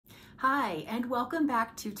Hi, and welcome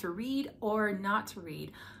back to Read or Not to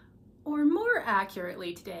Read, or more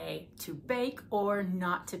accurately today, To Bake or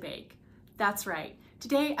Not to Bake. That's right.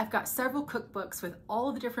 Today I've got several cookbooks with all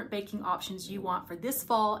of the different baking options you want for this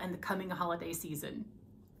fall and the coming holiday season.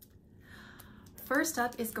 First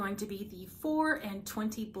up is going to be the 4 and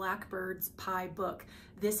 20 Blackbirds Pie book.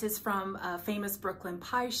 This is from a famous Brooklyn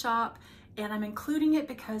pie shop, and I'm including it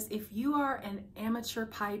because if you are an amateur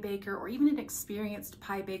pie baker or even an experienced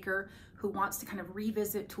pie baker who wants to kind of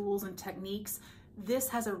revisit tools and techniques, this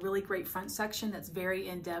has a really great front section that's very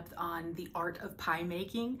in-depth on the art of pie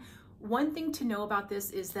making. One thing to know about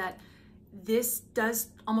this is that this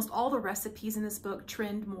does, almost all the recipes in this book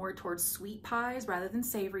trend more towards sweet pies rather than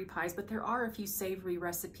savory pies, but there are a few savory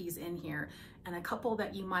recipes in here and a couple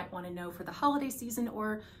that you might want to know for the holiday season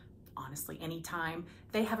or honestly anytime.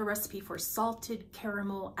 They have a recipe for salted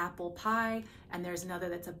caramel apple pie, and there's another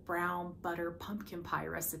that's a brown butter pumpkin pie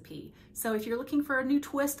recipe. So if you're looking for a new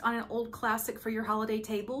twist on an old classic for your holiday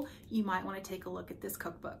table, you might want to take a look at this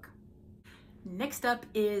cookbook. Next up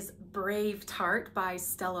is Brave Tart by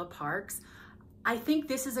Stella Parks. I think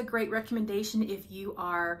this is a great recommendation if you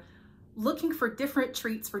are looking for different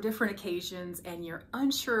treats for different occasions and you're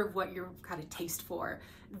unsure of what you're kind of taste for.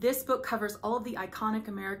 This book covers all of the iconic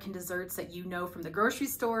American desserts that you know from the grocery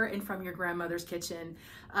store and from your grandmother's kitchen.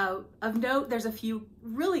 Of note, there's a few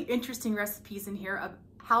really interesting recipes in here of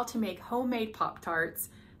how to make homemade Pop-Tarts,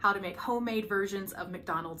 how to make homemade versions of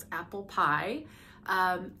McDonald's apple pie.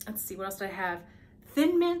 Let's see, what else do I have?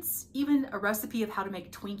 Thin mints, even a recipe of how to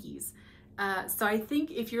make Twinkies. So I think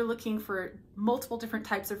if you're looking for multiple different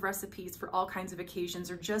types of recipes for all kinds of occasions,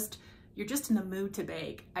 or you're just in the mood to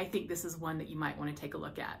bake, I think this is one that you might want to take a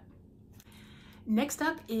look at. Next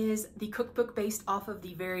up is the cookbook based off of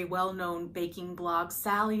the very well-known baking blog,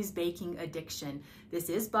 Sally's Baking Addiction. This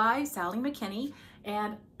is by Sally McKinney,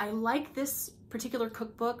 and I like this particular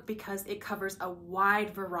cookbook because it covers a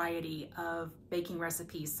wide variety of baking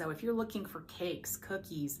recipes. So if you're looking for cakes,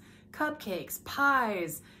 cookies, cupcakes,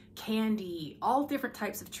 pies, candy, all different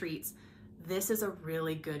types of treats, this is a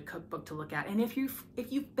really good cookbook to look at. And if you've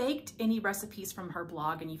baked any recipes from her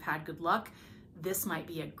blog and you've had good luck, this might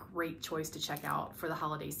be a great choice to check out for the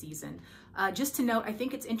holiday season. Just to note, I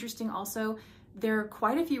think it's interesting also, there are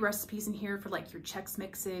quite a few recipes in here for like your Chex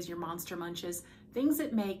Mixes, your Monster Munches, things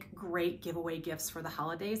that make great giveaway gifts for the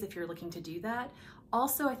holidays if you're looking to do that.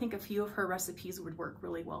 Also, I think a few of her recipes would work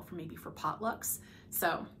really well for maybe for potlucks.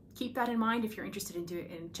 So keep that in mind if you're interested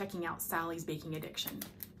in checking out Sally's Baking Addiction.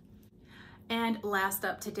 And last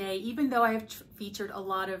up today, even though I have featured a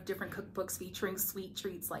lot of different cookbooks featuring sweet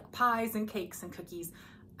treats like pies and cakes and cookies,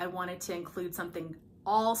 I wanted to include something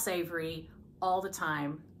all savory, all the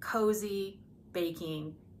time, cozy,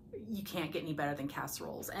 baking. You can't get any better than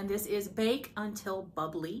casseroles. And this is Bake Until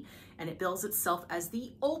Bubbly, and it bills itself as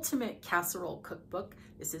the ultimate casserole cookbook.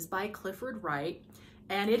 This is by Clifford Wright,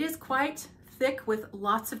 and it is quite thick with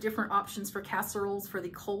lots of different options for casseroles for the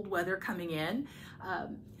cold weather coming in.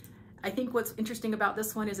 I think what's interesting about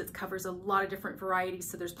this one is it covers a lot of different varieties.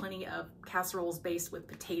 So there's plenty of casseroles based with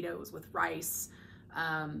potatoes, with rice,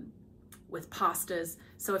 with pastas.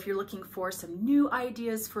 So if you're looking for some new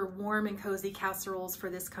ideas for warm and cozy casseroles for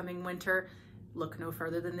this coming winter, look no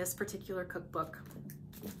further than this particular cookbook.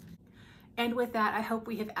 And with that, I hope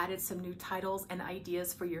we have added some new titles and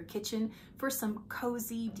ideas for your kitchen for some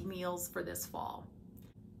cozy meals for this fall.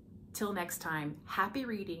 Till next time, happy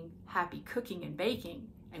reading, happy cooking and baking,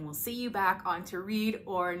 and we'll see you back on To Read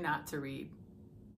or Not to Read.